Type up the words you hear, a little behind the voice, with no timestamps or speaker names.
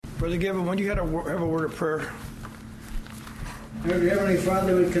Brother Gibbon, when you have a word of prayer. Dear Heavenly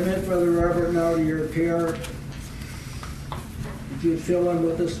Father, we commit Brother Robert now to your care. That you fill him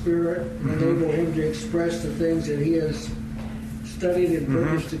with the Spirit and enable him to express the things that he has studied and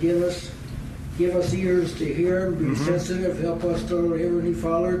purposed to give us. Give us ears to hear, be sensitive, help us, to Heavenly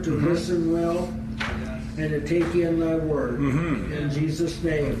Father, to listen well and to take in thy word. In Jesus'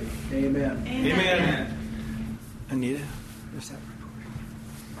 name, amen. Amen. Anita, is that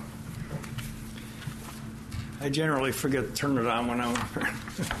I generally forget to turn it on when I'm...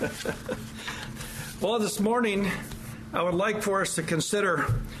 Well, this morning, I would like for us to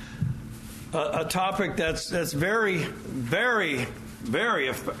consider a topic that's very, very,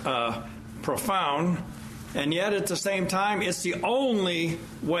 very profound, and yet at the same time, it's the only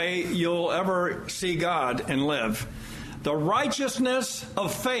way you'll ever see God and live. The righteousness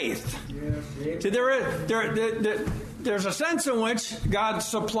of faith. Yes. See, there's a sense in which God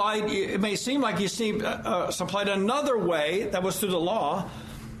supplied, it may seem like He supplied another way that was through the law.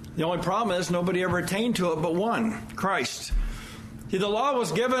 The only problem is nobody ever attained to it but one, Christ. See, the law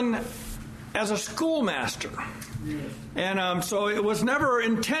was given as a schoolmaster. Yes. And so it was never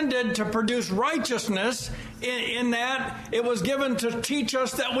intended to produce righteousness in that it was given to teach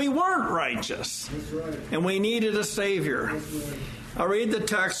us that we weren't righteous. That's right. And we needed a Savior. That's right. I'll read the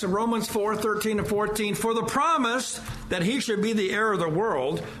text of Romans 4:13 and 14. For the promise that he should be the heir of the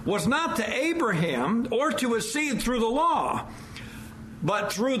world was not to Abraham or to his seed through the law,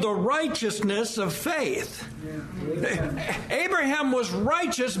 but through the righteousness of faith. Yeah. Abraham was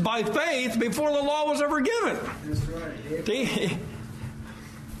righteous by faith before the law was ever given. That's right.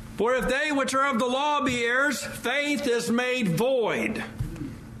 For if they which are of the law be heirs, faith is made void.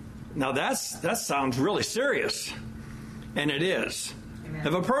 Now that sounds really serious. And it is. Amen.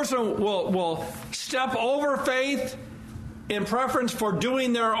 If a person will step over faith in preference for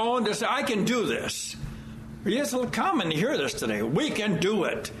doing their own, to say, I can do this. It's common to hear this today. We can do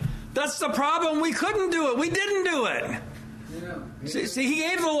it. That's the problem. We couldn't do it. We didn't do it. Yeah. See, He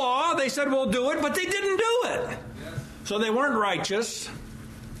gave the law. They said, we'll do it, but they didn't do it. Yeah. So they weren't righteous.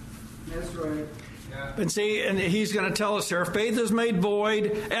 That's right. Yeah. And see, and He's going to tell us here, faith is made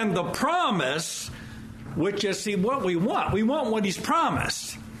void, and the promise, which is, see, what we want. We want what He's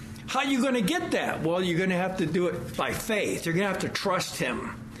promised. How are you going to get that? Well, you're going to have to do it by faith. You're going to have to trust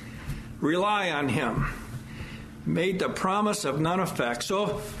Him. Rely on Him. Made the promise of none effect.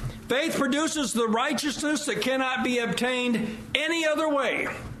 So, faith produces the righteousness that cannot be obtained any other way.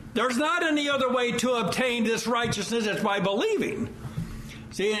 There's not any other way to obtain this righteousness. It's by believing.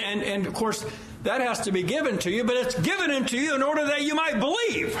 See, and of course, that has to be given to you, but it's given into you in order that you might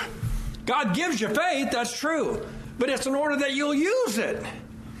believe. God gives you faith, that's true, but it's in order that you'll use it.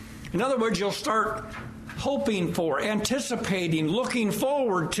 In other words, you'll start hoping for, anticipating, looking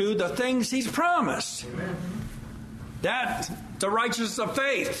forward to the things He's promised. Amen. That's the righteousness of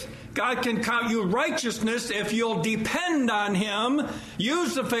faith. God can count you righteousness if you'll depend on Him,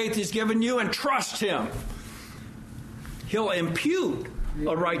 use the faith He's given you, and trust Him. He'll impute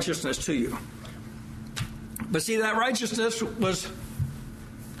a righteousness to you. But see, that righteousness was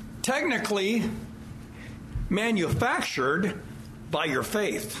technically manufactured by your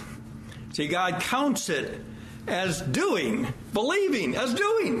faith. See, God counts it as doing, believing as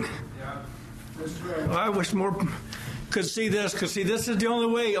doing. Yeah, that's right. I wish more could see this, because see, this is the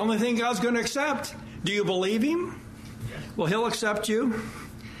only thing God's going to accept. Do you believe Him? Well, He'll accept you.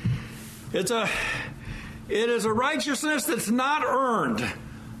 It is a righteousness that's not earned.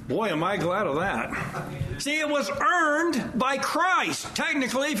 Boy, am I glad of that. See, it was earned by Christ.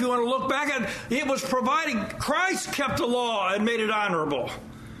 Technically, if you want to look back at it, it was provided. Christ kept the law and made it honorable.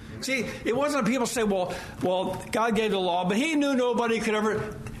 See, it wasn't people say, well, God gave the law, but He knew nobody could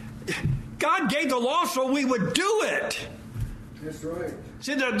ever. God gave the law so we would do it. That's right.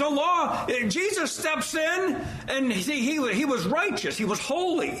 See, the law, Jesus steps in, and he was righteous. He was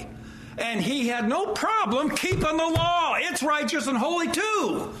holy. And He had no problem keeping the law. It's righteous and holy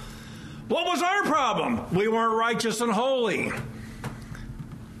too. What was our problem? We weren't righteous and holy.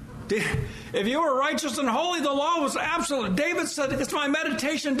 If you were righteous and holy, the law was absolute. David said, it's my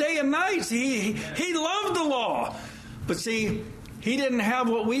meditation day and night. He loved the law. But see, he didn't have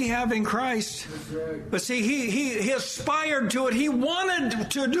what we have in Christ. Right. But see, he aspired to it. He wanted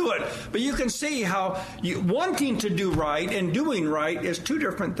to do it. But you can see how wanting to do right and doing right is two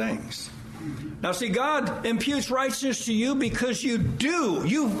different things. Now, see, God imputes righteousness to you because you do.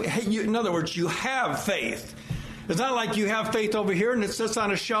 In other words, you have faith. It's not like you have faith over here and it sits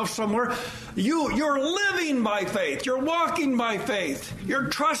on a shelf somewhere. You're living by faith. You're walking by faith. You're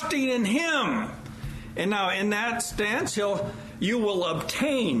trusting in Him. And now, in that stance, He'll you will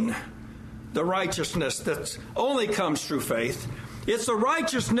obtain the righteousness that only comes through faith. It's the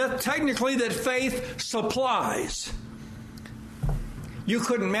righteousness, technically, that faith supplies. You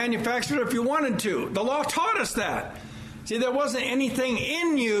couldn't manufacture it if you wanted to. The law taught us that. See, there wasn't anything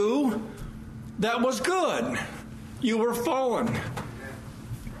in you that was good. You were fallen.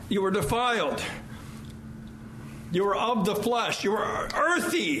 You were defiled. You were of the flesh. You were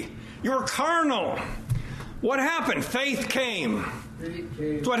earthy. You were carnal. What happened? Faith came.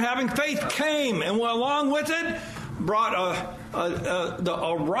 That's what having faith came. And along with it brought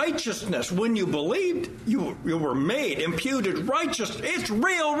a righteousness. When you believed, you were made, imputed righteous. It's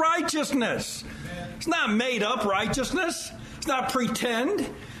real righteousness. It's not made up righteousness. It's not pretend.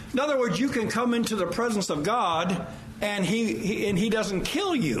 In other words, you can come into the presence of God and he doesn't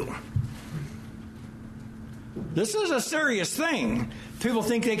kill you. This is a serious thing. People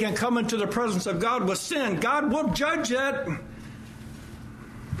think they can come into the presence of God with sin. God will judge it.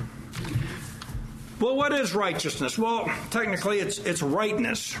 Well, what is righteousness? Well, technically it's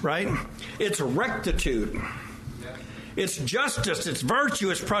rightness, right? It's rectitude. It's justice, it's virtue,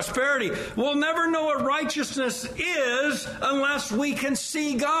 it's prosperity. We'll never know what righteousness is unless we can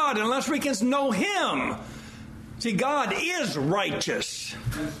see God, unless we can know Him. See, God is righteous.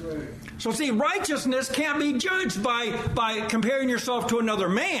 That's right. So see, righteousness can't be judged by comparing yourself to another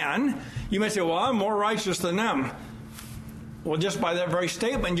man. You may say, well, I'm more righteous than them. Well, just by that very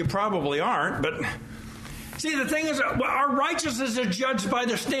statement, you probably aren't. But see, the thing is, our righteousness is judged by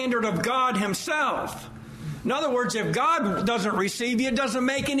the standard of God Himself. In other words, if God doesn't receive you, it doesn't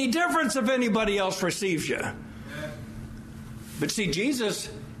make any difference if anybody else receives you. But see, Jesus,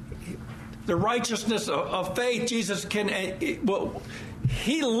 the righteousness of faith, Jesus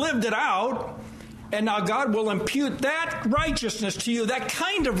He lived it out, and now God will impute that righteousness to you, that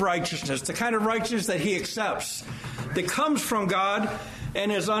kind of righteousness, the kind of righteousness that He accepts, that comes from God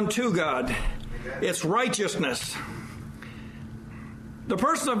and is unto God. It's righteousness. The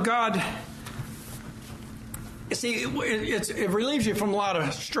person of God, you see, it relieves you from a lot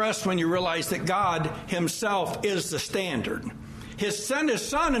of stress when you realize that God Himself is the standard. He sent His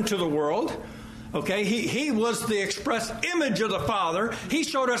Son into the world. Okay, he was the express image of the Father. He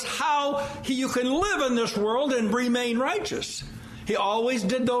showed us how you can live in this world and remain righteous. He always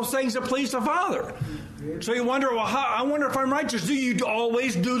did those things that pleased the Father. So you wonder, well, I wonder if I'm righteous. Do you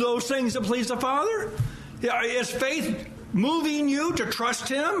always do those things that please the Father? Is faith moving you to trust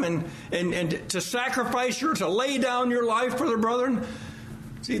Him and to sacrifice to lay down your life for the brethren?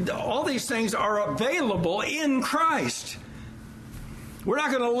 See, all these things are available in Christ. We're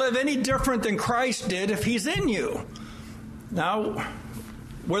not going to live any different than Christ did if He's in you. Now,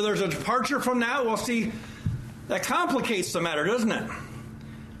 where there's a departure from that, well, see, that complicates the matter, doesn't it?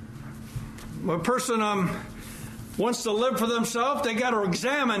 When a person wants to live for themselves, they got to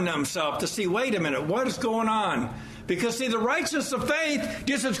examine themselves to see, wait a minute, what is going on? Because, see, the righteousness of faith,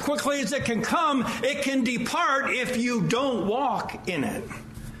 just as quickly as it can come, it can depart if you don't walk in it.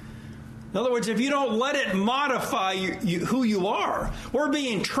 In other words, if you don't let it modify who you are, we're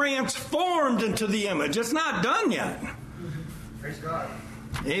being transformed into the image. It's not done yet. Praise God.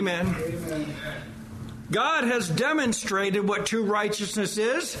 Amen. Amen. God has demonstrated what true righteousness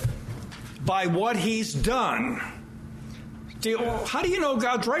is by what He's done. See, how do you know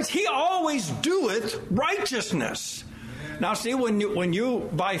God's righteous? He always doeth righteousness. Now, see, when you,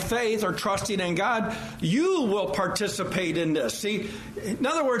 by faith, are trusting in God, you will participate in this. See, in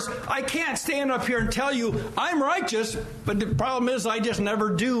other words, I can't stand up here and tell you I'm righteous, but the problem is I just never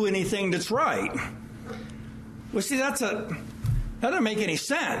do anything that's right. Well, see, that doesn't make any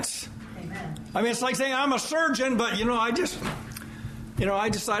sense. Amen. I mean, it's like saying I'm a surgeon, but, I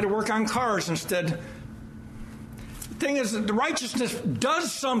decided to work on cars instead. The thing is that the righteousness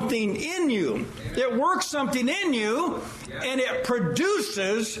does something in you. It works something in you, and it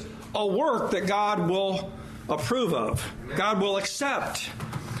produces a work that God will approve of. God will accept.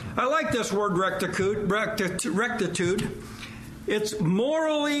 I like this word rectitude. It's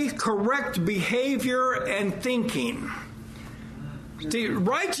morally correct behavior and thinking. See,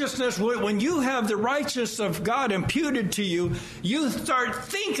 righteousness, when you have the righteousness of God imputed to you, you start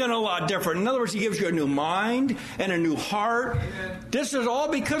thinking a lot different. In other words, He gives you a new mind and a new heart. Amen. This is all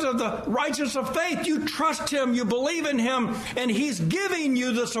because of the righteousness of faith. You trust Him, you believe in Him, and He's giving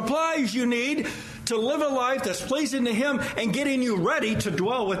you the supplies you need to live a life that's pleasing to Him and getting you ready to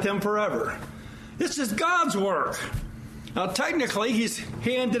dwell with Him forever. This is God's work. Now, technically, He's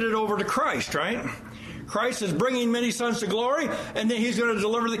handed it over to Christ, right? Christ is bringing many sons to glory, and then He's going to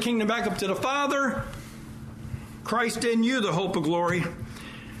deliver the kingdom back up to the Father. Christ in you, the hope of glory.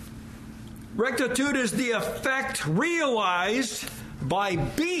 Rectitude is the effect realized by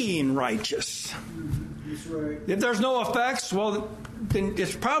being righteous. That's right. If there's no effects, well, then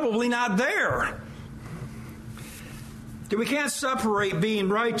it's probably not there. We can't separate being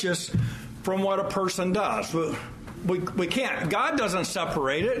righteous from what a person does. We can't. God doesn't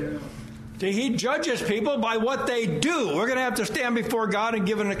separate it. He judges people by what they do. We're going to have to stand before God and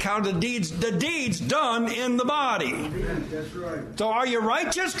give an account of the deeds done in the body. That's right. So are you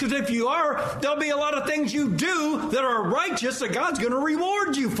righteous? Because if you are, there'll be a lot of things you do that are righteous that God's going to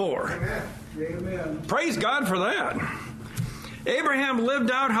reward you for. Amen. Praise God for that. Abraham lived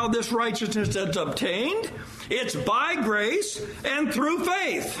out how this righteousness is obtained. It's by grace and through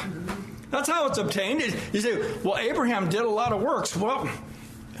faith. That's how it's obtained. You say, well, Abraham did a lot of works. Well,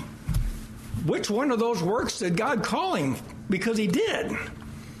 which one of those works did God call him? Because he did.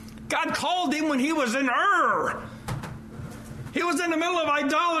 God called him when he was in Ur. He was in the middle of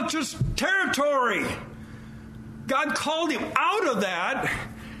idolatrous territory. God called him out of that,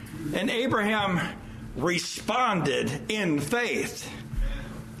 and Abraham responded in faith.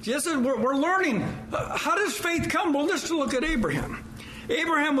 Just as we're learning, how does faith come? Well, let's look at Abraham.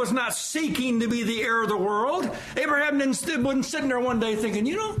 Abraham was not seeking to be the heir of the world. Abraham wasn't sitting there one day thinking,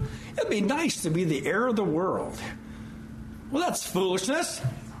 it'd be nice to be the heir of the world. Well, that's foolishness.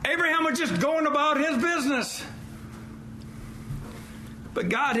 Abraham was just going about his business. But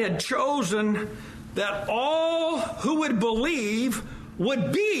God had chosen that all who would believe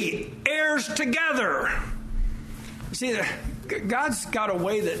would be heirs together. See, God's got a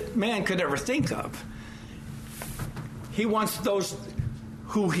way that man could never think of. He wants those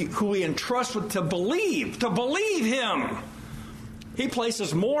who he entrusts with to believe him. He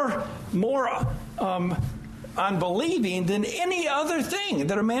places more on believing than any other thing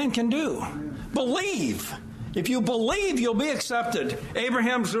that a man can do. Believe. If you believe, you'll be accepted.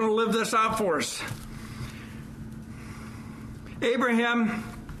 Abraham's going to live this out for us. Abraham,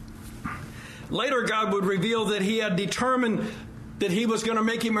 later God would reveal that he had determined that he was going to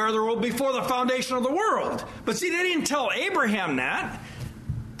make him heir of the world before the foundation of the world. But see, they didn't tell Abraham that.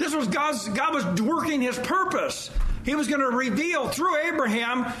 This was God was working his purpose. He was going to reveal through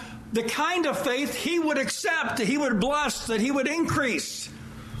Abraham the kind of faith he would accept, that he would bless, that he would increase.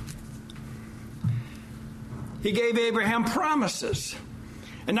 He gave Abraham promises.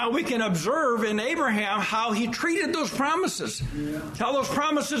 And now we can observe in Abraham how he treated those promises. How those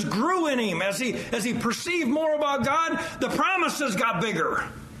promises grew in him. As he perceived more about God, the promises got bigger.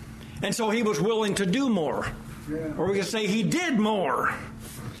 And so he was willing to do more. Or we can say he did more.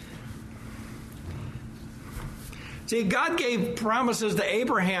 See, God gave promises to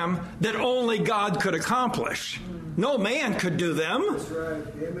Abraham that only God could accomplish. No man could do them. That's right.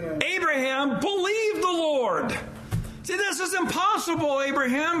 Amen. Abraham believed the Lord. See, this is impossible,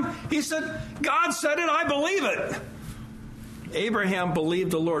 Abraham. He said, God said it, I believe it. Abraham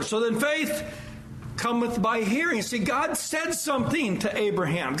believed the Lord. So then faith cometh by hearing. See, God said something to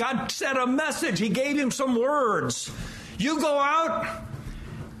Abraham. God said a message. He gave him some words. You go out,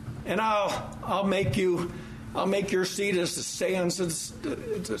 and I'll make your seed as the sands of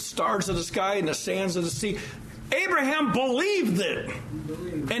the stars of the sky and the sands of the sea. Abraham believed it.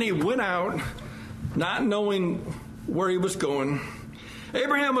 And he went out, not knowing where he was going.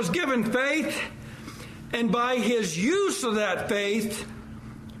 Abraham was given faith, and by his use of that faith,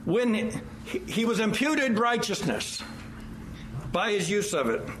 when he was imputed righteousness, by his use of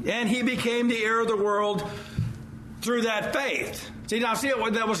it, and he became the heir of the world through that faith.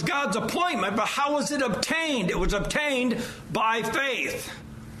 That was God's appointment, but how was it obtained? It was obtained by faith,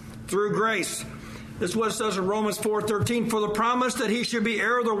 through grace. This is what it says in Romans 4:13. For the promise that he should be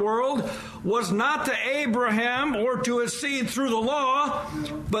heir of the world was not to Abraham or to his seed through the law,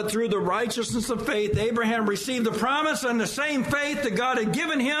 but through the righteousness of faith. Abraham received the promise, and the same faith that God had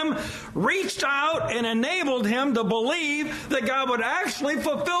given him reached out and enabled him to believe that God would actually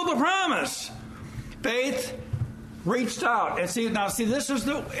fulfill the promise. Faith reached out. And see, this is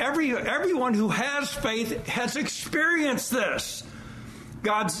everyone who has faith has experienced this.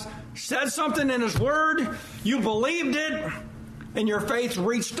 God's said something in his word, you believed it, and your faith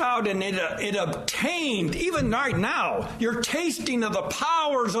reached out and it obtained. Even right now, you're tasting of the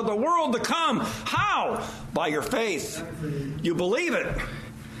powers of the world to come. How? By your faith. You believe it.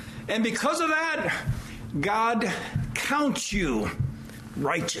 And because of that, God counts you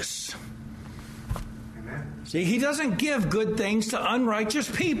righteous. See, he doesn't give good things to unrighteous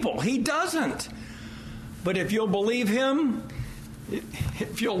people. He doesn't. But if you'll believe him,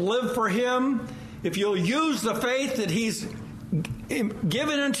 if you'll live for him, if you'll use the faith that he's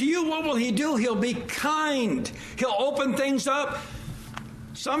given unto you, what will he do? He'll be kind. He'll open things up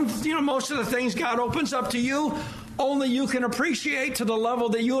Most of the things God opens up to you, only you can appreciate to the level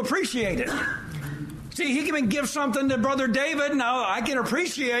that you appreciate it. See, he can give something to Brother David. Now, I can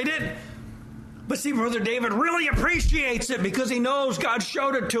appreciate it. But see, Brother David really appreciates it because he knows God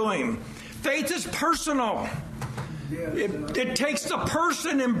showed it to him. Faith is personal. It takes the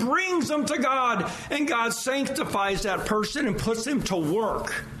person and brings them to God. And God sanctifies that person and puts him to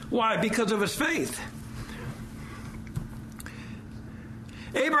work. Why? Because of his faith.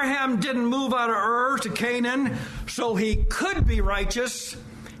 Abraham didn't move out of Ur to Canaan so he could be righteous.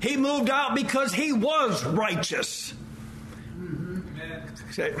 He moved out because he was righteous.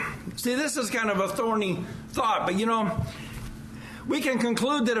 See, this is kind of a thorny thought, but we can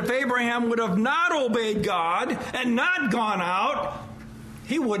conclude that if Abraham would have not obeyed God and not gone out,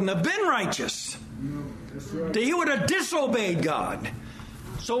 he wouldn't have been righteous. No, that's right. He would have disobeyed God.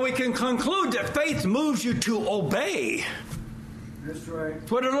 So we can conclude that faith moves you to obey. That's right.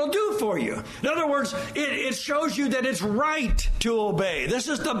 That's what it'll do for you. In other words, it shows you that it's right to obey. This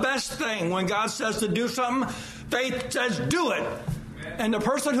is the best thing. When God says to do something, faith says do it. And the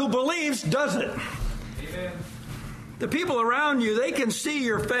person who believes does it. Amen. The people around you, they can see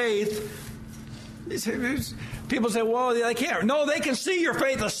your faith. People say, well, they can't. No, they can see your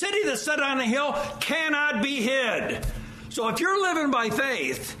faith. A city that's set on a hill cannot be hid. So if you're living by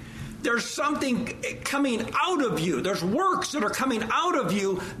faith, there's something coming out of you. There's works that are coming out of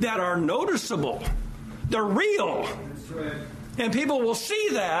you that are noticeable. They're real. That's right. And people will see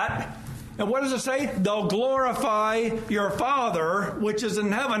that. And what does it say? They'll glorify your Father, which is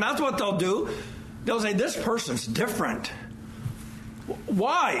in heaven. That's what they'll do. They'll say, this person's different.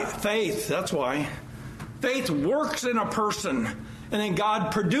 Why? Faith. That's why. Faith works in a person. And then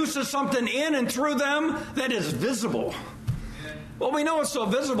God produces something in and through them that is visible. Well, we know it's so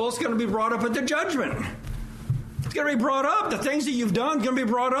visible, it's going to be brought up at the judgment. It's going to be brought up. The things that you've done are going to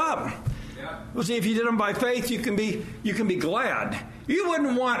be brought up. Yeah. Well, see, if you did them by faith, you can be glad. You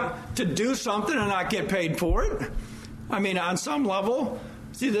wouldn't want to do something and not get paid for it. I mean, on some level,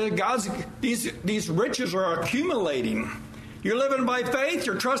 see, these riches are accumulating. You're living by faith.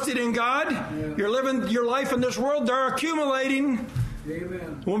 You're trusting in God. Yeah. You're living your life in this world. They're accumulating.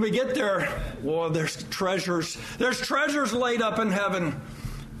 Amen. When we get there, well, there's treasures. There's treasures laid up in heaven,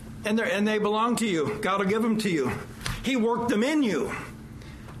 and they belong to you. God will give them to you. He worked them in you.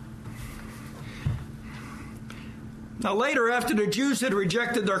 Now later, after the Jews had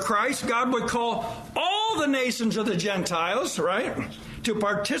rejected their Christ, God would call all the nations of the Gentiles, right, to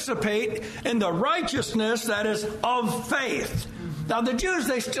participate in the righteousness that is of faith. Now the Jews,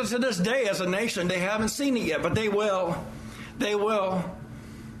 they still to this day as a nation, they haven't seen it yet, but they will. They will.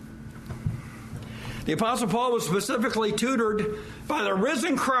 The Apostle Paul was specifically tutored by the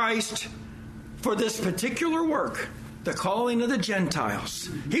risen Christ for this particular work, the calling of the Gentiles.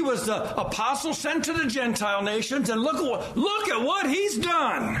 He was the apostle sent to the Gentile nations, and look at what he's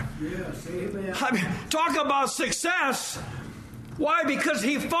done. Yes, amen. I mean, talk about success. Why? Because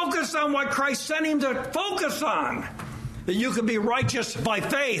he focused on what Christ sent him to focus on. That you could be righteous by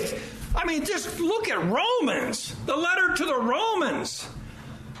faith. I mean, just look at Romans, the letter to the Romans.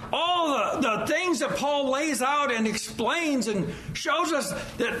 All the things that Paul lays out and explains and shows us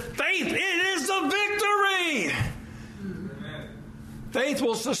that faith, it is the victory. Amen. Faith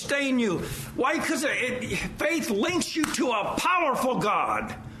will sustain you. Why? Because faith links you to a powerful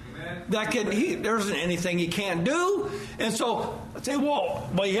God. Amen. That there isn't anything he can't do. And so I say, well,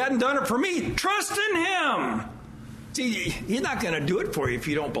 he hadn't done it for me. Trust in him. See, he's not going to do it for you if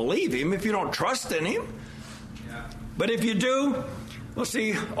you don't believe him, if you don't trust in him. Yeah. But if you do, we'll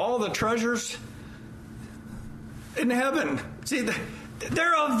see all the treasures in heaven. See,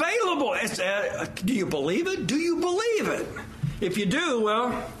 they're available. Do you believe it? Do you believe it? If you do,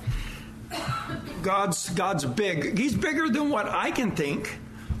 well, God's big. He's bigger than what I can think.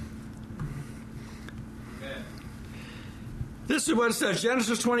 This is what it says,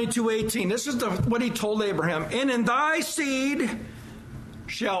 Genesis 22:18. This is what he told Abraham. And in thy seed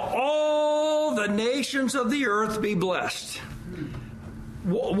shall all the nations of the earth be blessed.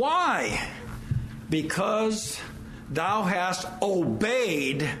 Why? Because thou hast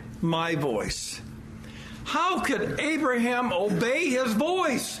obeyed my voice. How could Abraham obey his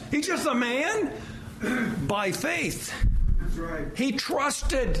voice? He's just a man. By faith. That's right. He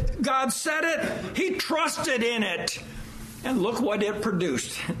trusted. God said it. He trusted in it. And look what it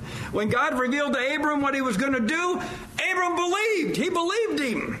produced. When God revealed to Abram what he was going to do, Abram believed. He believed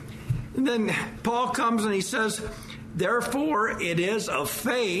him. And then Paul comes and he says, therefore it is of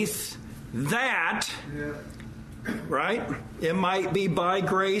faith that right? It might be by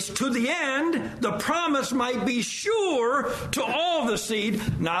grace to the end. The promise might be sure to all the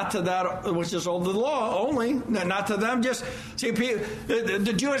seed, not to that which is of the law only, not to them. Just see,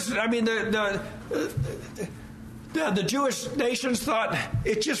 the Jewish. I mean, the Jewish nations thought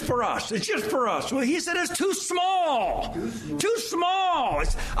it's just for us. It's just for us. Well, he said it's too small. Too small.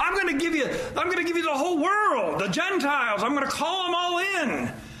 I'm going to give you the whole world, the Gentiles. I'm going to call them all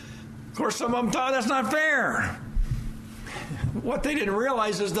in. Of course, some of them thought that's not fair. What they didn't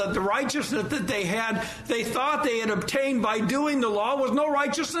realize is that the righteousness that they thought they had obtained by doing the law was no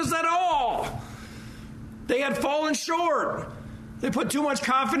righteousness at all. They had fallen short. They put too much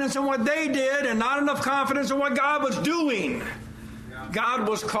confidence in what they did and not enough confidence in what God was doing. God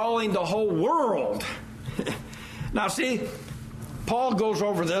was calling the whole world. Now, see, Paul goes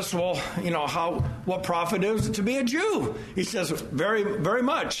over this. Well, what profit is it to be a Jew? He says very, very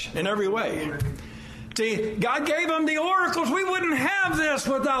much in every way. See, God gave them the oracles. We wouldn't have this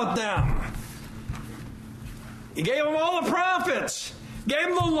without them. He gave them all the prophets. Gave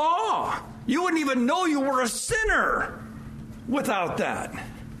them the law. You wouldn't even know you were a sinner without that.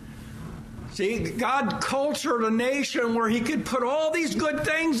 See, God cultured a nation where he could put all these good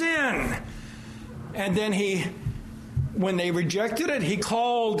things in. And then when they rejected it, he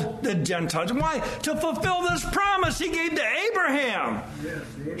called the Gentiles. Why? To fulfill this promise he gave to Abraham.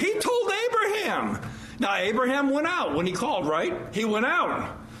 He told Abraham. Now, Abraham went out when he called, right? He went out,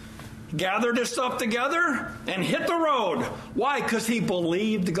 gathered his stuff together, and hit the road. Why? Because he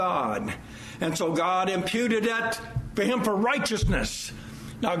believed God. And so God imputed that for him for righteousness.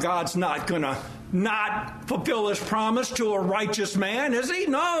 Now, God's not going to not fulfill his promise to a righteous man, is he?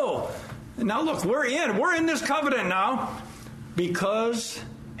 No. And now, look, we're in this covenant now because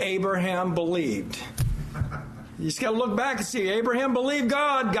Abraham believed. You just got to look back and see. Abraham believed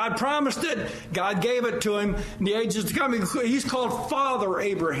God. God promised it. God gave it to him in the ages to come. He's called Father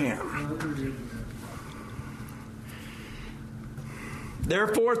Abraham.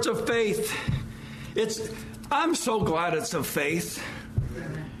 Therefore, it's of faith. I'm so glad it's of faith.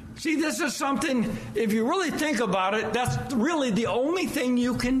 See, this is something, if you really think about it, that's really the only thing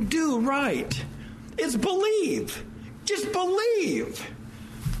you can do right. Is believe. Just believe.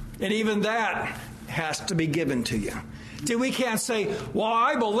 And even that has to be given to you. See, we can't say, well,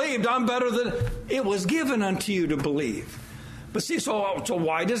 I believed, I'm better than... It was given unto you to believe. But see, so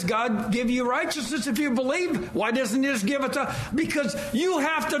why does God give you righteousness if you believe? Why doesn't he just give it to... Because you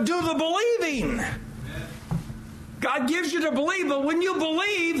have to do the believing. God gives you to believe, but when you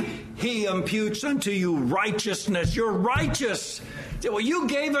believe, he imputes unto you righteousness. You're righteous. Well, you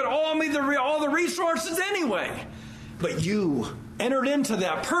gave it all the resources anyway. But you entered into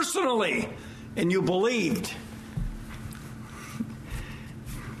that personally, and you believed.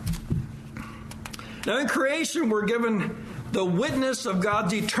 Now, in creation, we're given the witness of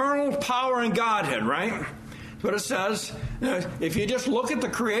God's eternal power and Godhead, right? That's what it says. If you just look at the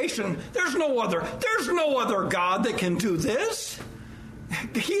creation, there's no other God that can do this.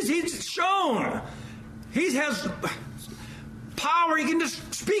 He's shown. He has power. He can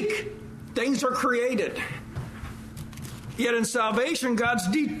just speak. Things are created. Yet in salvation, God's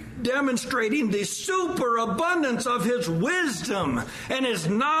demonstrating the superabundance of his wisdom and his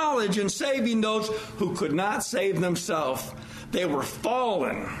knowledge in saving those who could not save themselves. They were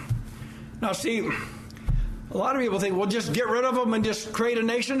fallen. Now, see, a lot of people think, well, just get rid of them and just create a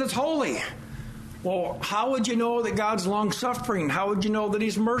nation that's holy. Well, how would you know that God's long-suffering? How would you know that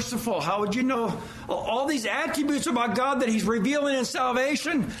he's merciful? How would you know all these attributes about God that he's revealing in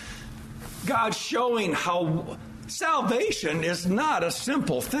salvation? God's showing how salvation is not a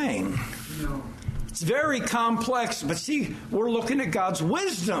simple thing. No. It's very complex, but see, we're looking at God's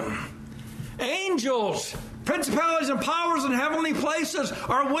wisdom. Angels, principalities and powers in heavenly places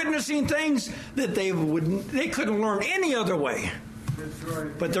are witnessing things that they couldn't learn any other way. That's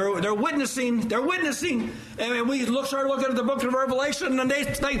right. But they're witnessing. And we start looking at the book of Revelation, and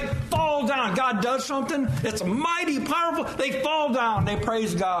they fall down. God does something. It's mighty, powerful. They fall down. They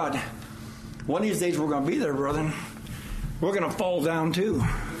praise God. One of these days we're going to be there, brethren. We're going to fall down too.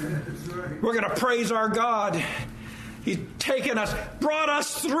 Right. We're going to praise our God. He's taken us, brought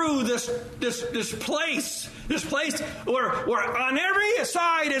us through this place where on every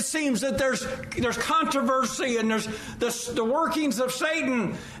side it seems that there's controversy and there's the workings of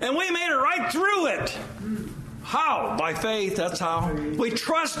Satan, and we made it right through it. How? By faith. That's how. We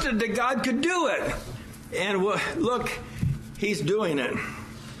trusted that God could do it. And look, he's doing it.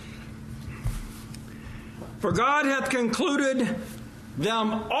 For God hath concluded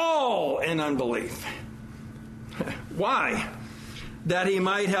them all in unbelief. Why? That he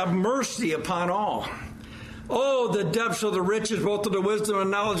might have mercy upon all. Oh, the depths of the riches, both of the wisdom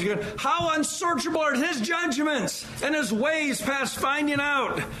and knowledge of God. How unsearchable are his judgments and his ways past finding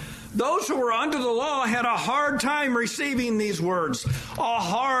out. Those who were under the law had a hard time receiving these words. A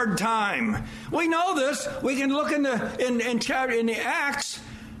hard time. We know this. We can look in the Acts.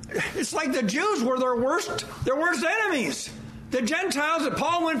 It's like the Jews were their worst enemies. The Gentiles, that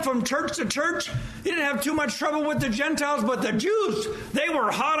Paul went from church to church, he didn't have too much trouble with the Gentiles, but the Jews, they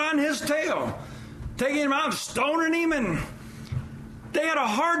were hot on his tail, taking him out, stoning him, and they had a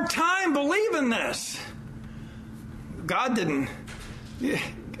hard time believing this. God didn't.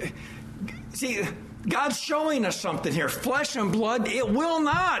 See, God's showing us something here. Flesh and blood, it will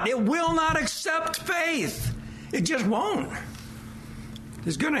not accept faith. It just won't.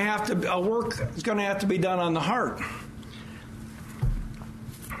 There's going to have to, work is going to have to be done on the heart.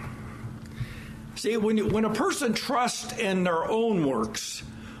 See, when a person trusts in their own works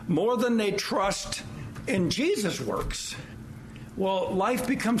more than they trust in Jesus' works, well, life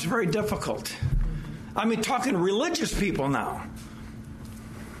becomes very difficult. I mean, talking religious people now.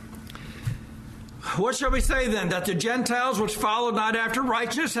 What shall we say then? That the Gentiles which followed not after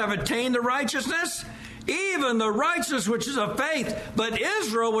righteousness have attained the righteousness? Even the righteousness which is of faith. But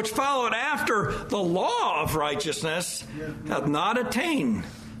Israel, which followed after the law of righteousness, hath not attained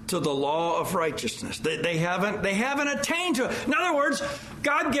to the law of righteousness. They haven't attained to it. In other words,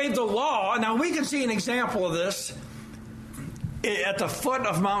 God gave the law. Now we can see an example of this at the foot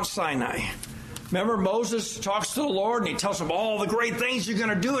of Mount Sinai. Remember, Moses talks to the Lord and he tells him all the great things you're going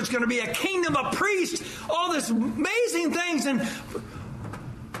to do. It's going to be a kingdom of priests, all these amazing things. And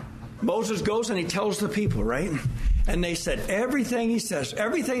Moses goes and he tells the people, right? And they said, everything he says,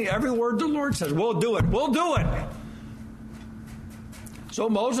 every word the Lord says, we'll do it. We'll do it. So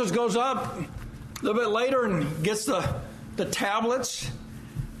Moses goes up a little bit later and gets the tablets,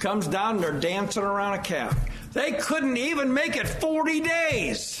 comes down, and they're dancing around a calf. They couldn't even make it 40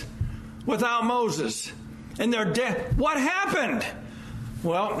 days without Moses. And they're dead. What happened?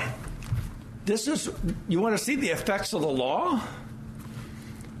 Well, you want to see the effects of the law?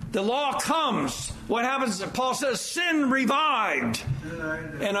 The law comes. What happens? Paul says, sin revived,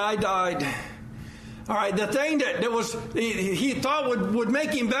 and I died. All right, the thing that was he thought would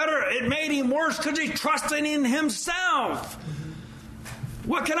make him better, it made him worse because he's trusting in himself.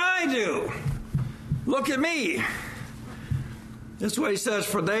 What can I do? Look at me. This is what he says,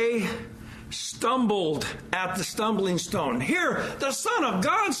 for they stumbled at the stumbling stone. Here, the Son of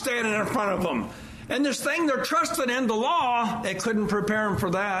God standing in front of them. And this thing they're trusting in, the law, they couldn't prepare them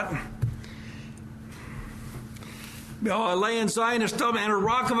for that. I lay in Zion a stone and a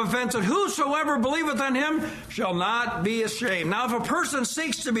rock of offense, and whosoever believeth on him shall not be ashamed. Now, if a person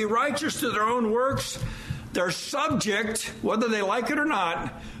seeks to be righteous to their own works, they're subject, whether they like it or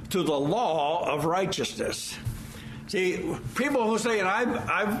not, to the law of righteousness. See, people who say, and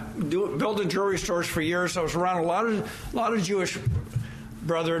I've built jewelry stores for years. I was around a lot of Jewish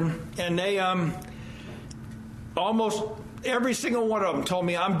brethren, and they almost every single one of them told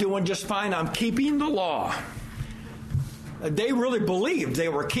me, I'm doing just fine. I'm keeping the law. They really believed they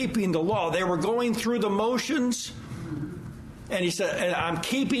were keeping the law. They were going through the motions. And he said, I'm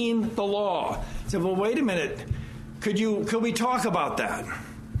keeping the law. I said, well, wait a minute. Could we talk about that?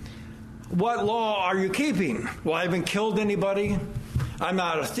 What law are you keeping? Well, I haven't killed anybody. I'm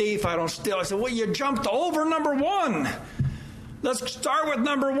not a thief. I don't steal. I said, well, you jumped over number one. Let's start with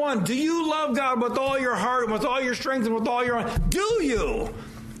number one. Do you love God with all your heart, with all your strength, and with all your mind? Do you?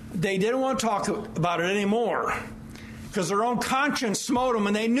 They didn't want to talk about it anymore because their own conscience smote them,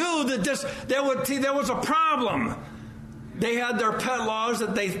 and they knew that there was a problem. They had their pet laws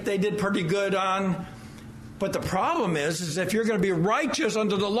that they did pretty good on. But the problem is if you're going to be righteous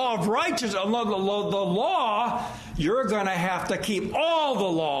under the law of righteousness, under the law, you're going to have to keep all the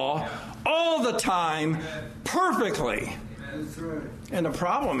law, all the time, perfectly. That's right. And the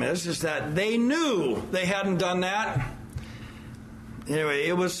problem is that they knew they hadn't done that. Anyway,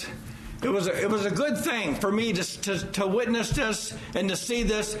 it was a good thing for me to witness this and to see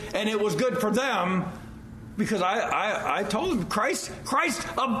this, and it was good for them because I told them Christ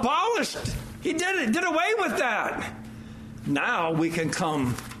abolished. He did away with that. Now we can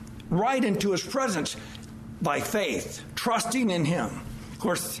come right into his presence by faith, trusting in him. Of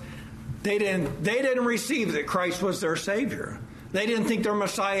course, they didn't receive that Christ was their Savior. They didn't think their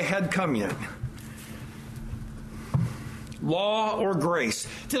Messiah had come yet. Law or grace.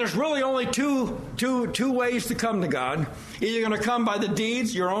 So there's really only two ways to come to God. Either you're going to come by the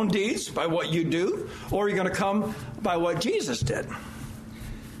deeds, your own deeds, by what you do, or you're going to come by what Jesus did.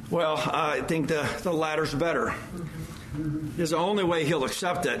 Well, I think the latter's better. It's the only way he'll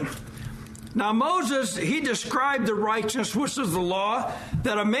accept it. Now Moses, he described the righteousness, which is the law,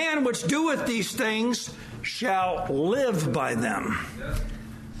 that a man which doeth these things shall live by them.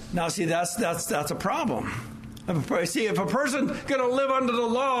 Now see, that's a problem. See, if a person's going to live under the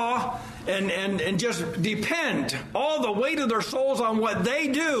law and just depend all the weight of their souls on what they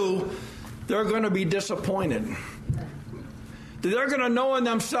do, they're going to be disappointed. They're going to know in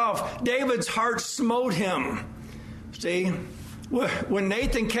themselves, David's heart smote him. See, when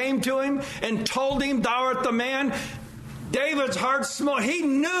Nathan came to him and told him, thou art the man, David's heart smote. He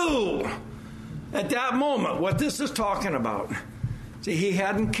knew at that moment what this is talking about. See, he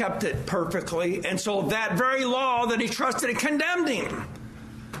hadn't kept it perfectly, and so that very law that he trusted in condemned him.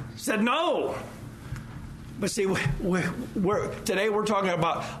 Said no. But see, today we're talking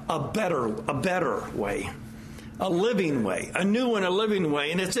about a better way, a living way, a new and a living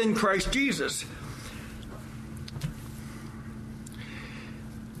way, and it's in Christ Jesus.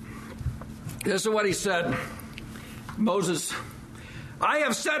 This is what he said. Moses, I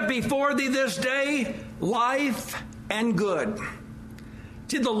have set before thee this day life and good.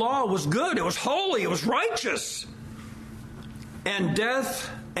 See, the law was good. It was holy. It was righteous. And death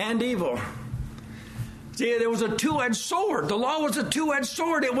and evil. See, there was a two-edged sword. The law was a two-edged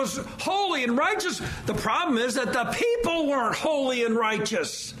sword. It was holy and righteous. The problem is that the people weren't holy and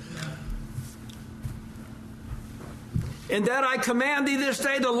righteous. In that I command thee this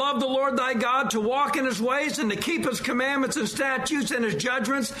day to love the Lord thy God, to walk in his ways, and to keep his commandments and statutes and his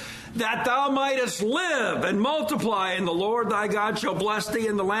judgments, that thou mightest live and multiply, and the Lord thy God shall bless thee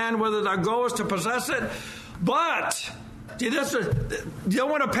in the land whither thou goest to possess it. But, see, you don't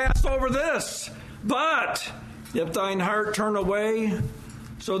want to pass over this. But, if thine heart turn away,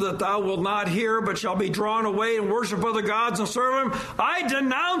 so that thou wilt not hear, but shall be drawn away and worship other gods and serve them, I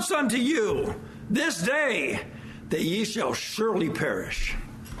denounce unto you this day that ye shall surely perish.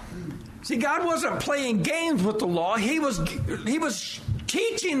 See, God wasn't playing games with the law. He was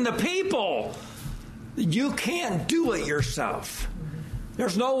teaching the people that you can't do it yourself.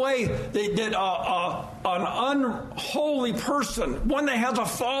 There's no way that an unholy person, one that has a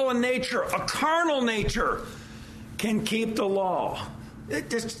fallen nature, a carnal nature, can keep the law. That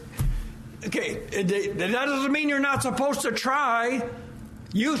doesn't mean you're not supposed to try.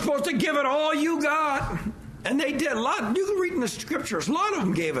 You're supposed to give it all you got. And they did a lot. You can read in the scriptures. A lot of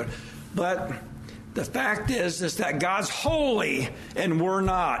them gave it. But the fact is that God's holy and we're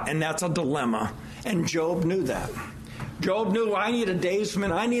not. And that's a dilemma. And Job knew that. Job knew, I need a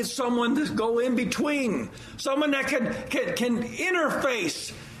daysman. I need someone to go in between. Someone that can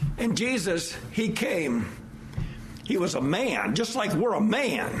interface. And Jesus, he came. He was a man, just like we're a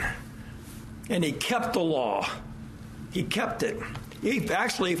man. And he kept the law. He kept it. He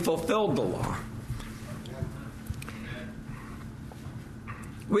actually fulfilled the law.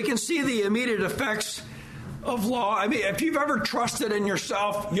 We can see the immediate effects of law. I mean, if you've ever trusted in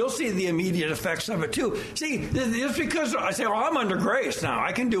yourself, you'll see the immediate effects of it too. See, it's because I say, well, I'm under grace now.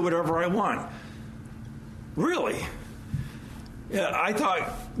 I can do whatever I want. Really? Yeah, I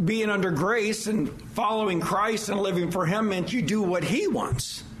thought being under grace and following Christ and living for him meant you do what he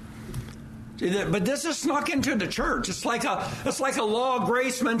wants. But this is snuck into the church. It's like a law of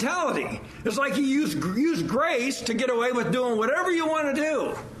grace mentality. It's like you use grace to get away with doing whatever you want to do.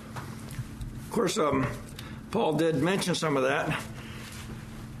 Of course, Paul did mention some of that.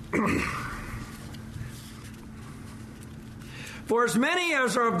 For as many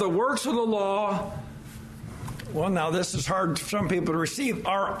as are of the works of the law, well, now this is hard for some people to receive,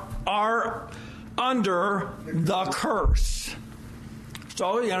 are under the curse.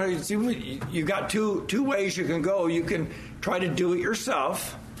 So, you got two ways you can go. You can try to do it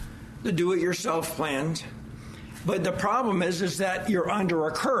yourself, the do-it-yourself plan. But the problem is that you're under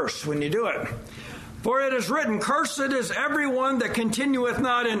a curse when you do it. For it is written, cursed is everyone that continueth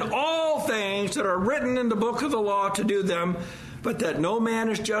not in all things that are written in the book of the law to do them, but that no man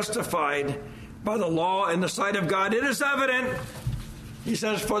is justified by the law in the sight of God. It is evident, he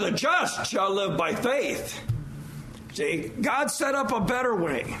says, for the just shall live by faith. See, God set up a better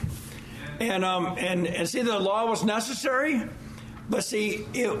way. And see, the law was necessary, but see,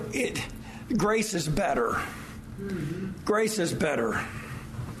 grace is better. Grace is better.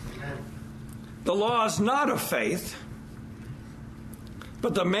 The law is not of faith,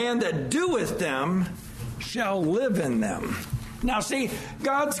 but the man that doeth them shall live in them. Now see,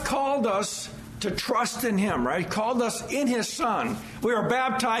 God's called us to trust in him, right? He called us in his Son. We are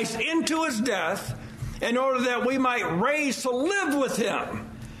baptized into his death in order that we might raise to live with him.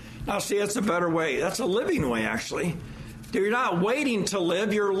 Now see, that's a better way. That's a living way, actually. You're not waiting to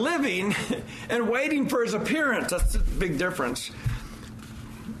live, you're living and waiting for his appearance. That's the big difference.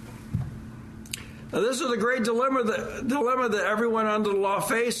 Now, this is the great dilemma that everyone under the law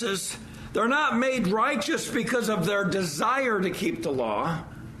faces. They're not made righteous because of their desire to keep the law.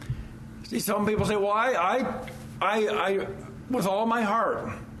 See, some people say, well, I with all my heart.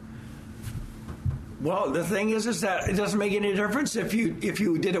 Well, the thing is that it doesn't make any difference if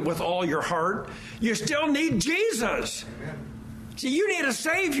you did it with all your heart. You still need Jesus. Amen. See, you need a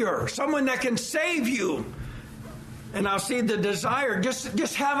Savior, someone that can save you. And now, see, the desire,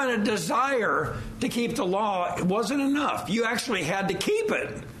 just having a desire to keep the law, it wasn't enough. You actually had to keep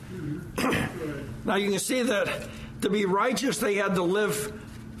it. Now, you can see that to be righteous, they had to live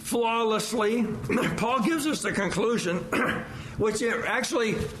flawlessly. Paul gives us the conclusion, which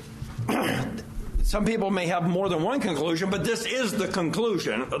actually, some people may have more than one conclusion, but this is the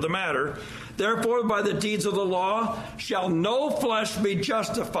conclusion of the matter. Therefore, by the deeds of the law shall no flesh be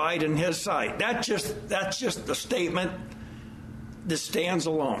justified in his sight. That's just the statement that stands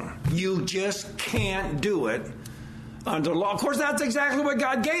alone. You just can't do it under law. Of course, that's exactly what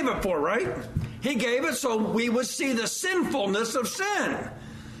God gave it for, right? He gave it so we would see the sinfulness of sin.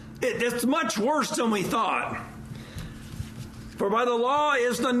 It's much worse than we thought. For by the law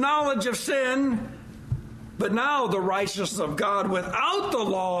is the knowledge of sin, but now the righteousness of God without the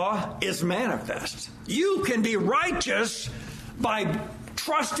law is manifest. You can be righteous by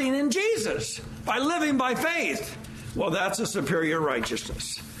trusting in Jesus, by living by faith. Well, that's a superior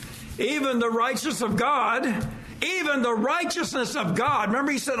righteousness. Even the righteousness of God,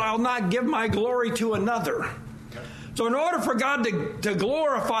 remember he said, I'll not give my glory to another. So in order for God to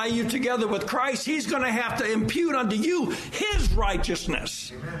glorify you together with Christ, he's going to have to impute unto you his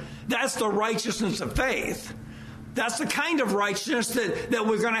righteousness. Amen. That's the righteousness of faith. That's the kind of righteousness that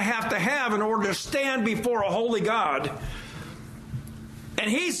we're going to have in order to stand before a holy God.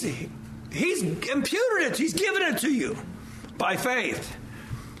 And he's imputed it. He's given it to you by faith.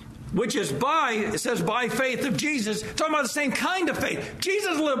 Which is it says by faith of Jesus. Talking about the same kind of faith.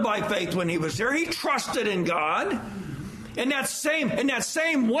 Jesus lived by faith when he was here. He trusted in God. In that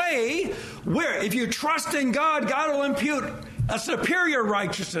same way, where if you trust in God, God will impute a superior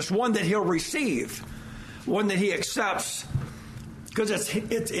righteousness, one that he'll receive, one that he accepts, because it's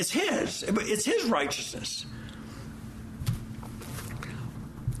his righteousness.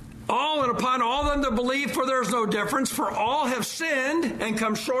 All and upon all them that believe, for there is no difference, for all have sinned and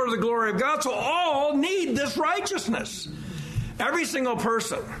come short of the glory of God. So all need this righteousness. Every single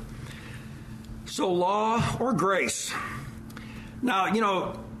person. So law or grace.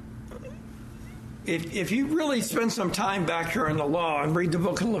 Now, if you really spend some time back here in the law and read the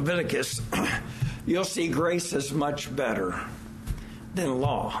book of Leviticus, you'll see grace is much better than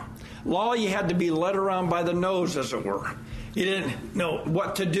law. Law, you had to be led around by the nose, as it were. You didn't know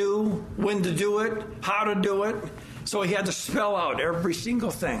what to do, when to do it, how to do it. So he had to spell out every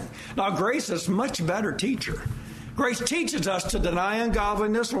single thing. Now, grace is a much better teacher. Grace teaches us to deny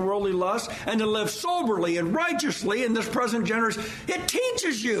ungodliness and worldly lust and to live soberly and righteously in this present generation. It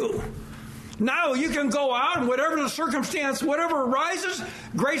teaches you. Now you can go out and whatever the circumstance, whatever arises,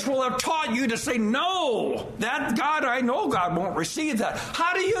 grace will have taught you to say, no, that God, I know God won't receive that.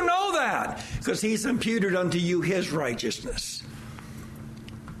 How do you know that? Because he's imputed unto you his righteousness.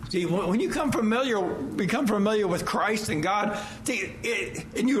 See, when you become familiar with Christ and God,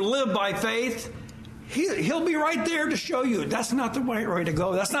 and you live by faith, he'll be right there to show you that's not the right way to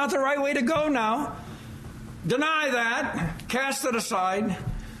go. That's not the right way to go now. Deny that. Cast it aside.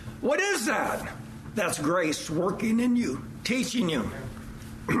 What is that? That's grace working in you, teaching you.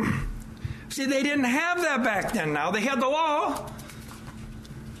 See, they didn't have that back then now. They had the law.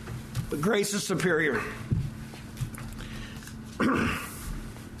 But grace is superior.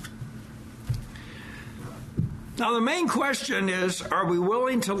 Now, the main question is, are we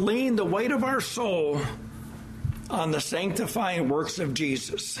willing to lean the weight of our soul on the sanctifying works of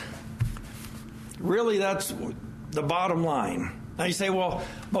Jesus? Really, that's the bottom line. Now you say, well,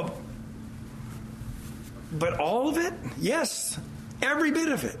 but all of it? Yes, every bit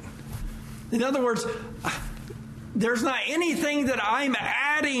of it. In other words, there's not anything that I'm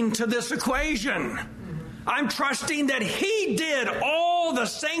adding to this equation. I'm trusting that he did all the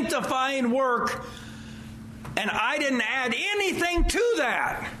sanctifying work, and I didn't add anything to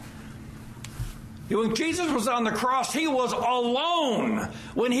that. When Jesus was on the cross, he was alone.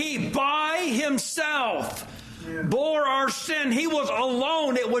 When he, by himself, bore our sin, he was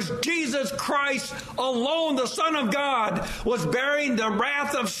alone. It was Jesus Christ alone, the Son of God, was bearing the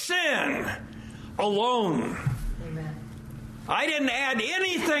wrath of sin alone. Amen. I didn't add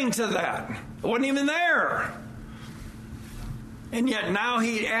anything to that. It wasn't even there. And yet now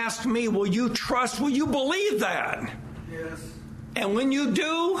he asked me, will you trust, will you believe that? Yes. And when you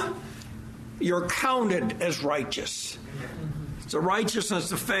do, you're counted as righteous. It's a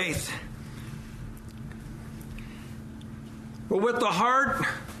righteousness of faith. For with the heart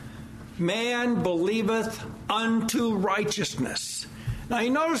man believeth unto righteousness. Now you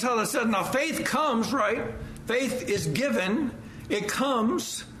notice how that said, now faith comes, right? Faith is given, it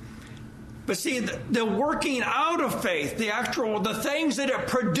comes. But see, the working out of faith, the things that it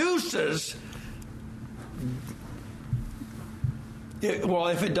produces,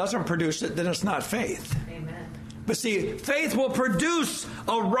 if it doesn't produce it, then it's not faith. Amen. But see, faith will produce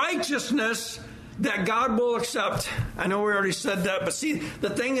a righteousness that God will accept. I know we already said that, but see, the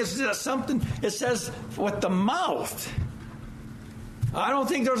thing is that something, it says with the mouth. I don't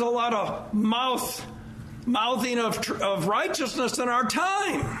think there's a lot of mouthing of righteousness in our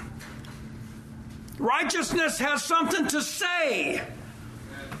time. Righteousness has something to say,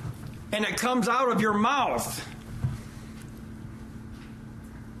 and it comes out of your mouth.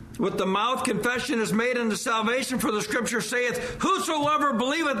 With the mouth confession is made unto salvation, for the scripture saith, whosoever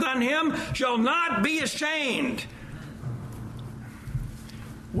believeth on him shall not be ashamed.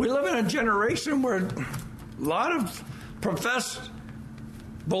 We live in a generation where a lot of professed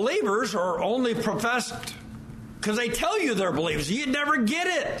believers are only professed because they tell you they're believers. You never get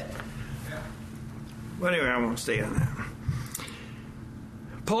it. But anyway, I won't stay on that.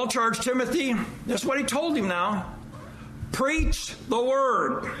 Paul charged Timothy, that's what he told him now. Preach the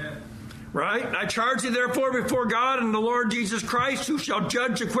word. Right? I charge you therefore before God and the Lord Jesus Christ, who shall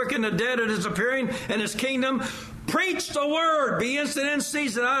judge the quick and the dead at his appearing and his kingdom. Preach the word. Be instant in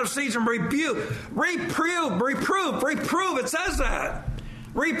season, out of season. Reprove. It says that.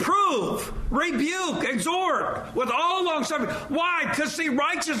 Reprove, rebuke, exhort with all long suffering. Why? Because see,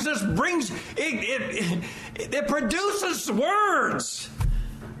 righteousness brings it produces words.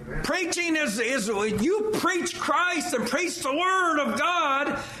 Preaching is you preach Christ and preach the word of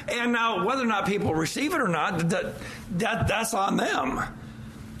God, and now whether or not people receive it or not, that's on them.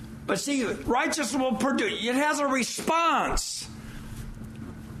 But see, righteousness will produce. It has a response.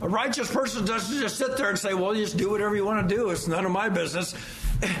 A righteous person doesn't just sit there and say, "Well, you just do whatever you want to do. It's none of my business."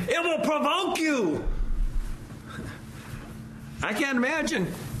 It will provoke you. I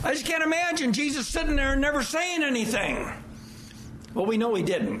just can't imagine Jesus sitting there and never saying anything. Well, we know he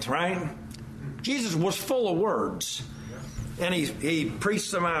didn't, right? Jesus was full of words, and he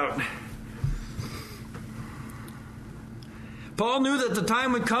preached them out. Paul knew that the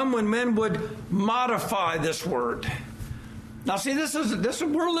time would come when men would modify this word. Now, see,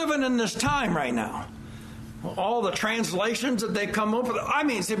 we're living in this time right now. All the translations that they come up with. I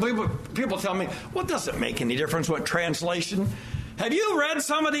mean, see, people tell me, well, does it make any difference what translation? Have you read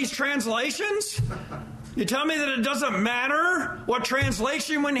some of these translations? You tell me that it doesn't matter what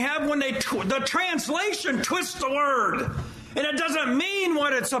translation we have when the translation twists the word, and it doesn't mean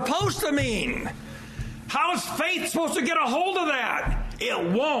what it's supposed to mean. How is faith supposed to get a hold of that?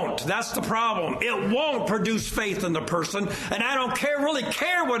 It won't. That's the problem. It won't produce faith in the person, and I don't really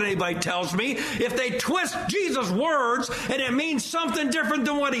care what anybody tells me. If they twist Jesus' words and it means something different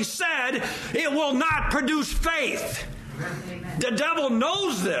than what he said, it will not produce faith. Amen. The devil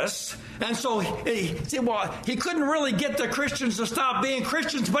knows this, and so he couldn't really get the Christians to stop being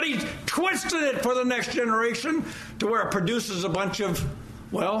Christians, but he twisted it for the next generation to where it produces a bunch of,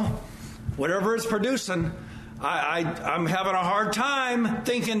 whatever it's producing. I'm having a hard time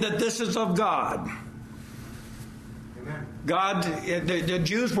thinking that this is of God. Amen. God, the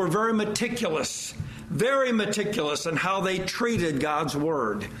Jews were very meticulous in how they treated God's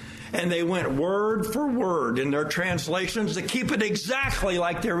word. And they went word for word in their translations to keep it exactly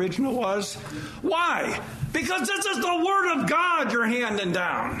like the original was. Why? Because this is the word of God you're handing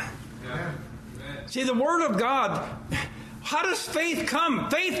down. Yeah. See, the word of God... How does faith come?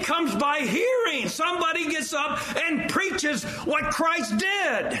 Faith comes by hearing. Somebody gets up and preaches what Christ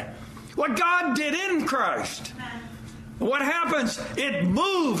did, what God did in Christ. What happens? It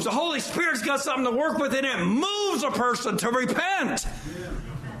moves. The Holy Spirit's got something to work with, and it moves a person to repent.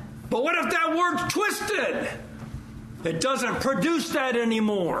 But what if that word's twisted? It doesn't produce that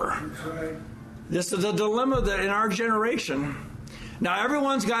anymore. This is a dilemma that in our generation. Now,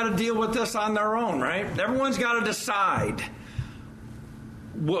 everyone's got to deal with this on their own, right? Everyone's got to decide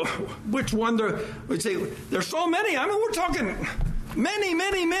which one. There's so many. I mean, we're talking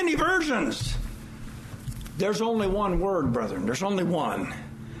many versions. There's only one word, brethren. There's only one.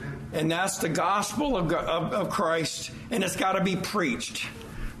 And that's the gospel of Christ, and it's got to be preached.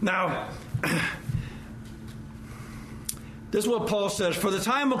 Now, this is what Paul says. For the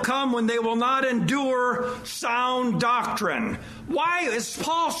time will come when they will not endure sound doctrine. Why is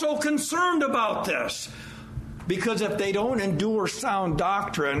Paul so concerned about this? Because if they don't endure sound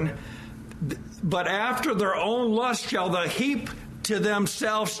doctrine, But after their own lust shall they heap to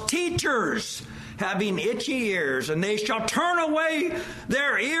themselves teachers, having itchy ears, and they shall turn away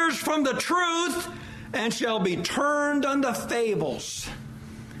their ears from the truth, and shall be turned unto fables.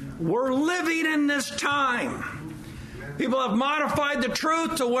 We're living in this time. People have modified the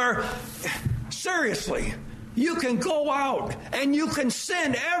truth to where, seriously, you can go out and you can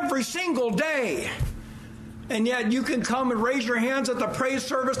sin every single day. And yet you can come and raise your hands at the praise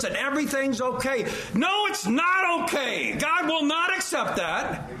service and everything's okay. No, it's not okay. God will not accept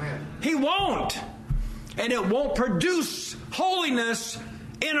that. Amen. He won't. And it won't produce holiness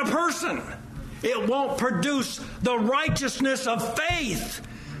in a person. It won't produce the righteousness of faith.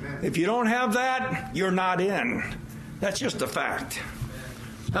 Amen. If you don't have that, you're not in. That's just a fact.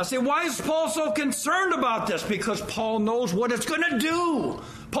 Now see, why is Paul so concerned about this? Because Paul knows what it's going to do.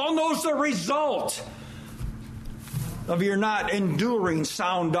 Paul knows the result of your not enduring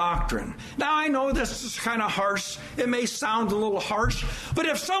sound doctrine. Now, I know this is kind of harsh. It may sound a little harsh. But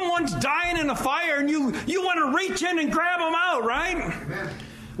if someone's dying in a fire and you want to reach in and grab them out, right? Amen.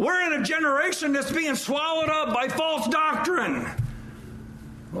 We're in a generation that's being swallowed up by false doctrine.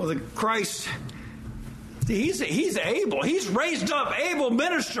 Well, the Christ, he's able. He's raised up able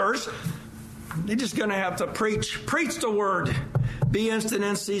ministers. They're just going to have to preach the word. Be instant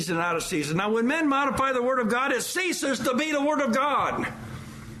in season, out of season. Now, when men modify the word of God, it ceases to be the word of God.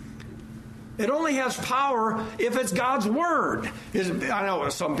 It only has power if it's God's word. I know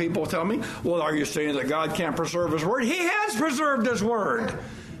some people tell me, well, are you saying that God can't preserve his word? He has preserved his word.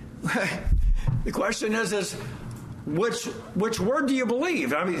 The question is which word do you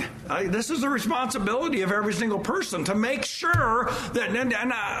believe? I mean, this is the responsibility of every single person to make sure that,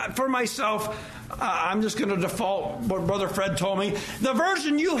 and for myself, I'm just going to default what Brother Fred told me. The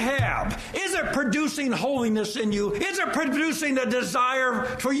version you have, is it producing holiness in you? Is it producing a desire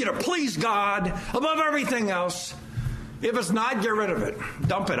for you to please God above everything else? If it's not, get rid of it.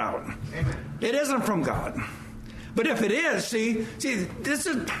 Dump it out. Amen. It isn't from God. But if it is, see, this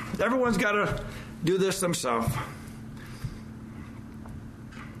is, everyone's got to do this themselves.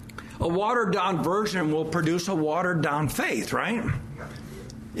 A watered-down version will produce a watered-down faith, right?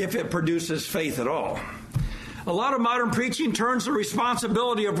 If it produces faith at all. A lot of modern preaching turns the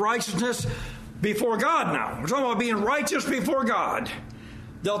responsibility of righteousness before God now. We're talking about being righteous before God.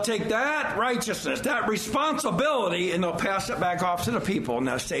 They'll take that righteousness, that responsibility, and they'll pass it back off to the people. And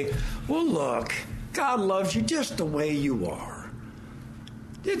they'll say, well, look, God loves you just the way you are.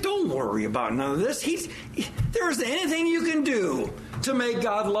 Don't worry about none of this. There isn't anything you can do to make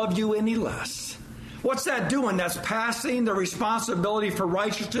God love you any less. What's that doing? That's passing the responsibility for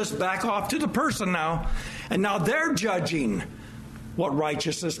righteousness back off to the person now. And now they're judging what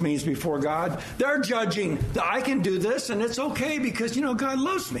righteousness means before God. They're judging that I can do this and it's okay because, God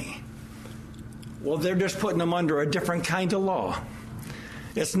loves me. Well, they're just putting them under a different kind of law.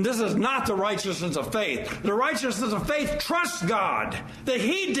 This is not the righteousness of faith. The righteousness of faith trusts God, that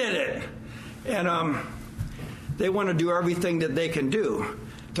he did it. And they want to do everything that they can do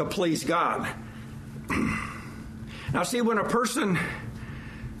to please God. Now, see, when a person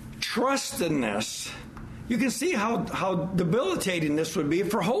trusts in this, you can see how debilitating this would be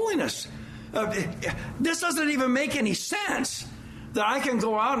for holiness. This doesn't even make any sense. That I can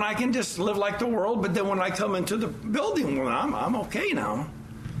go out and I can just live like the world, but then when I come into the building, well, I'm okay now.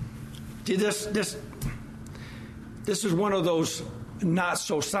 See, this is one of those not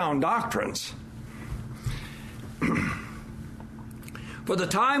so sound doctrines. For the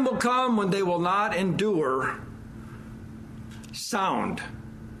time will come when they will not endure sound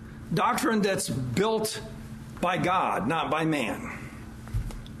doctrine that's built by God, not by man.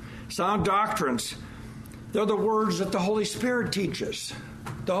 Sound doctrines, they're the words that the Holy Spirit teaches.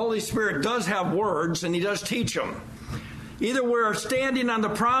 The Holy Spirit does have words, and he does teach them. Either we're standing on the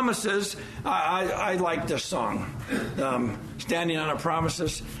promises. I like this song, Standing on the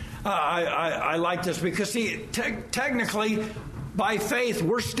Promises. I like this because, see, technically, by faith,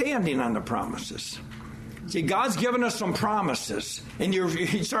 we're standing on the promises. See, God's given us some promises, and you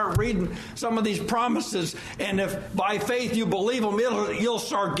start reading some of these promises, and if by faith you believe them, you'll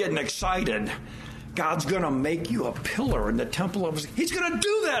start getting excited. God's going to make you a pillar in the temple of his. He's going to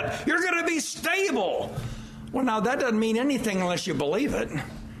do that. You're going to be stable. Well, now, that doesn't mean anything unless you believe it.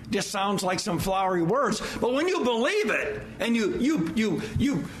 Just sounds like some flowery words. But when you believe it and you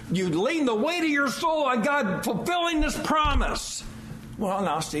lean the weight of your soul on God fulfilling this promise, well,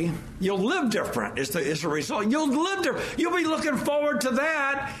 now, see, you'll live different is the result. You'll live different. You'll be looking forward to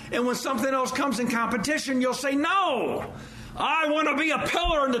that. And when something else comes in competition, you'll say, no, I want to be a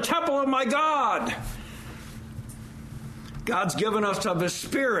pillar in the temple of my God. God's given us of his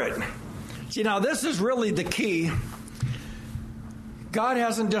Spirit. See, now this is really the key. God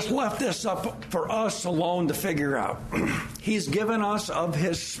hasn't just left this up for us alone to figure out. He's given us of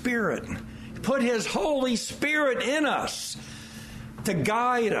His Spirit. Put His Holy Spirit in us to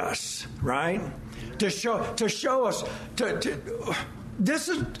guide us, right? To show us. This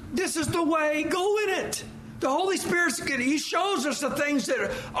is the way. Go in it. The Holy Spirit, He shows us the things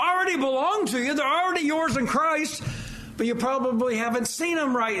that already belong to you. They're already yours in Christ, but you probably haven't seen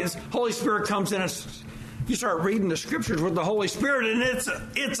them right. As Holy Spirit comes in, and you start reading the Scriptures with the Holy Spirit, and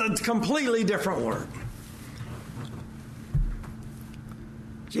it's a completely different word.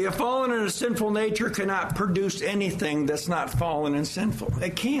 See, a fallen and a sinful nature cannot produce anything that's not fallen and sinful.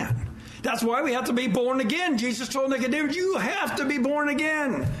 It can't. That's why we have to be born again. Jesus told Nicodemus, you have to be born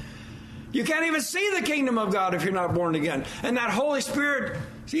again. You can't even see the kingdom of God if you're not born again. And that Holy Spirit,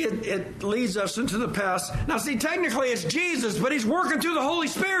 see, it leads us into the past. Now, see, technically it's Jesus, but He's working through the Holy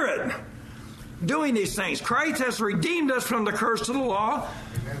Spirit doing these things. Christ has redeemed us from the curse of the law.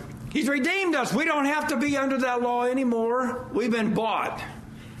 He's redeemed us. We don't have to be under that law anymore. We've been bought.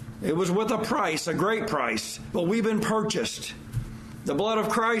 It was with a price, a great price, but we've been purchased. The blood of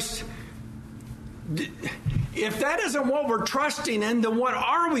Christ. If that isn't what we're trusting in, then what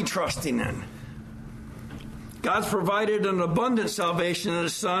are we trusting in? God's provided an abundant salvation in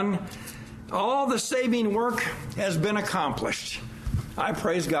His Son. All the saving work has been accomplished. I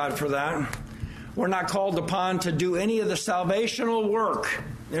praise God for that. We're not called upon to do any of the salvational work.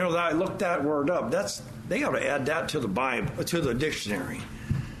 You know, I looked that word up. They ought to add that to the Bible, to the dictionary.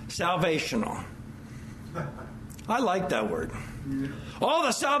 Salvational. I like that word. All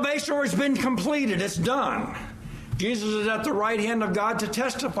the salvation work has been completed. It's done. Jesus is at the right hand of God to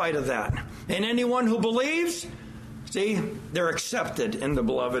testify to that. And anyone who believes, see, they're accepted in the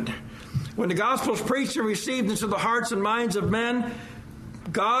beloved. When the gospel is preached and received into the hearts and minds of men,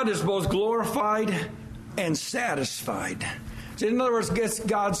 God is both glorified and satisfied. See, in other words, it's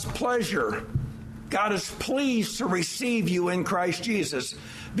God's pleasure. God is pleased to receive you in Christ Jesus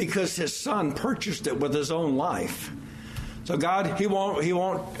because His Son purchased it with His own life. So God, He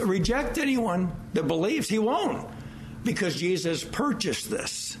won't reject anyone that believes. He won't, because Jesus purchased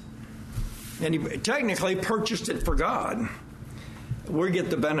this. And He technically purchased it for God. We get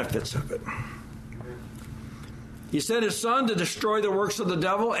the benefits of it. He sent His Son to destroy the works of the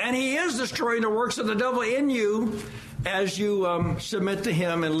devil, and He is destroying the works of the devil in you as you submit to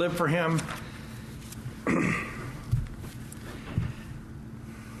Him and live for Him.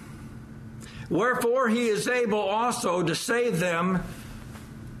 Wherefore He is able also to save them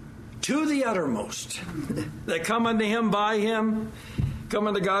to the uttermost that come unto Him by Him, come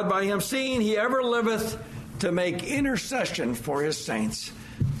unto God by Him, seeing He ever liveth to make intercession for His saints.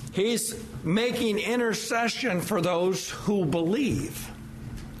 He's making intercession for those who believe.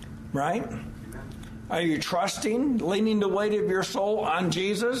 Right? Are you trusting, leaning the weight of your soul on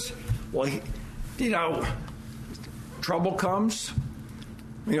Jesus? Well, trouble comes.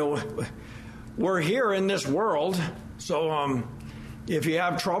 We're here in this world, so if you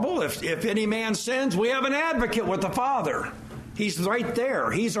have trouble, if any man sins, we have an advocate with the Father. He's right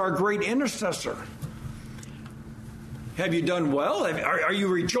there. He's our great intercessor. Have you done well? Are you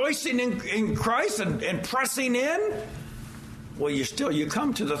rejoicing in Christ and pressing in? Well, you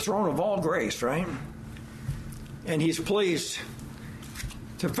come to the throne of all grace, right? And He's pleased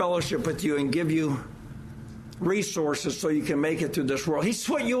to fellowship with you and give you resources so you can make it through this world. He's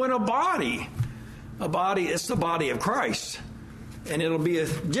put you in a body. It's the body of Christ. And it'll be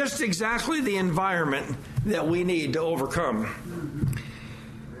just exactly the environment that we need to overcome.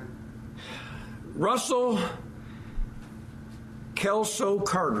 Russell Kelso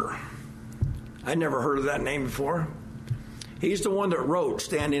Carter. I'd never heard of that name before. He's the one that wrote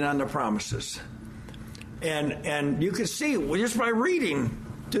Standing on the Promises. And you can see, just by reading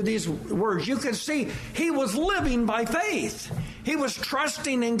to these words, you can see he was living by faith. He was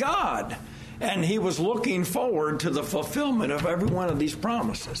trusting in God. And he was looking forward to the fulfillment of every one of these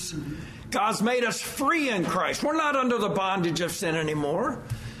promises. God's made us free in Christ. We're not under the bondage of sin anymore.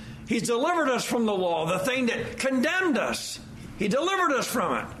 He's delivered us from the law, the thing that condemned us. He delivered us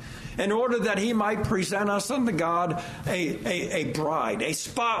from it in order that He might present us unto God a bride, a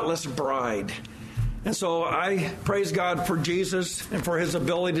spotless bride. And so I praise God for Jesus and for His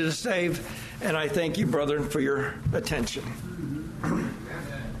ability to save. And I thank you, brethren, for your attention.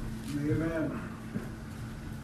 Amen.